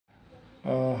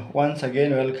Once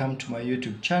again, welcome to my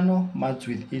YouTube channel, Maths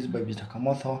with Ease by Mr.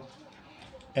 Kamotho.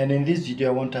 And in this video,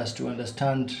 I want us to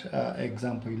understand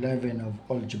example 11 of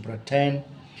Algebra 10,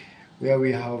 where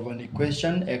we have an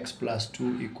equation x plus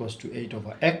 2 equals to 8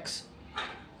 over x.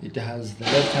 It has the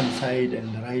left-hand side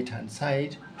and the right-hand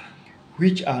side,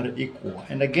 which are equal.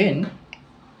 And again,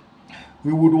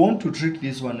 we would want to treat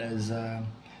this one as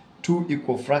two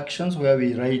equal fractions, where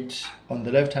we write on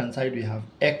the left-hand side, we have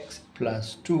x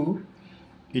plus 2.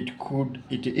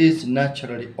 It is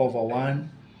naturally over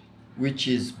 1, which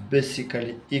is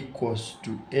basically equals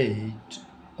to 8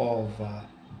 over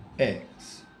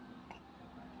x.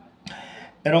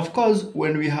 And of course,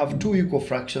 when we have two equal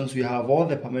fractions, we have all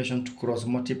the permission to cross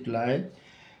multiply.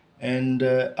 And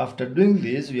after doing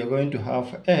this, we are going to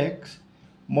have x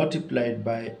multiplied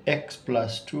by x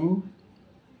plus 2,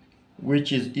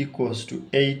 which is equals to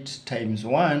 8 times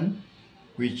 1,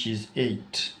 which is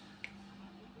 8.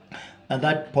 At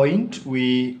that point,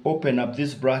 we open up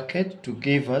this bracket to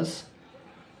give us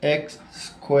x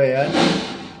squared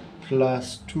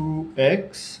plus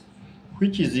 2x,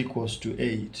 which is equals to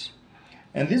 8.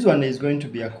 And this one is going to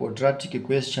be a quadratic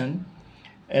equation.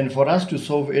 And for us to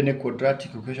solve any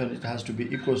quadratic equation, it has to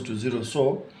be equals to 0.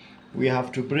 So we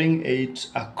have to bring 8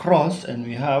 across, and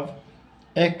we have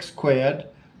x squared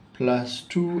plus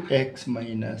 2x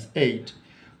minus 8,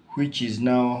 which is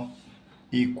now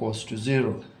equals to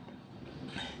 0.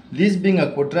 This being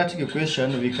a quadratic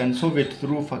equation, we can solve it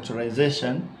through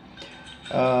factorization,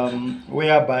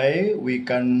 whereby we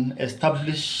can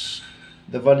establish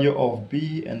the value of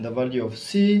b and the value of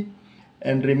c.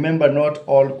 And remember, not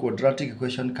all quadratic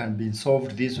equations can be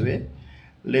solved this way.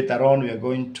 Later on, we are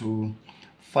going to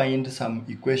find some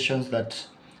equations that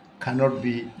cannot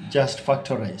be just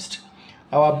factorized.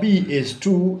 Our b is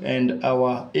 2 and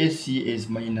our ac is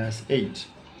minus 8.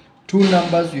 Two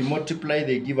numbers we multiply,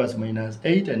 they give us minus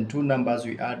 8, and two numbers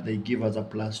we add, they give us a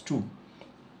plus 2.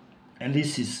 And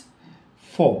this is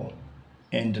 4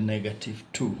 and negative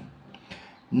 2.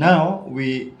 Now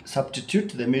we substitute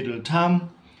the middle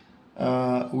term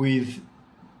with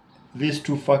these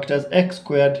two factors, x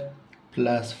squared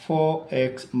plus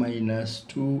 4x minus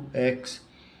 2x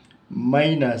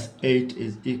minus 8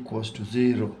 is equals to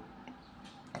 0.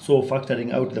 So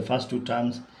factoring out the first two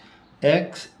terms,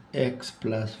 x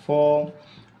plus 4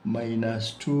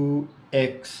 minus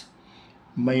 2x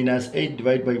minus 8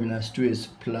 divided by minus 2 is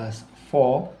plus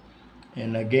 4,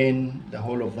 and again the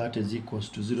whole of that is equals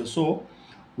to 0. So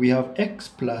we have x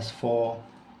plus 4,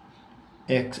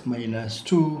 x minus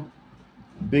 2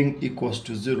 being equals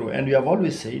to 0. And we have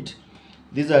always said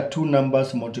these are two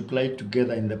numbers multiplied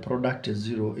together and the product is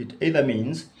 0. It either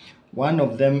means one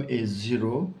of them is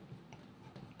 0,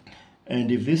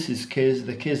 and if this is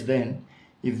the case, then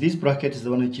if this bracket is the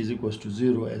one which is equals to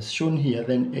 0 as shown here,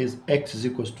 then is x is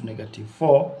equals to negative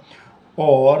 4,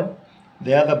 or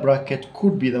the other bracket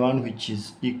could be the one which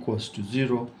is equals to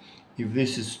 0. If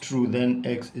this is true, then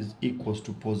x is equals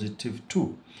to positive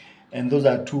 2. And those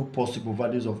are two possible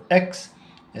values of x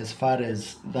as far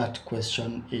as that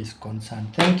question is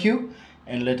concerned. Thank you,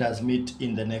 and let us meet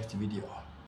in the next video.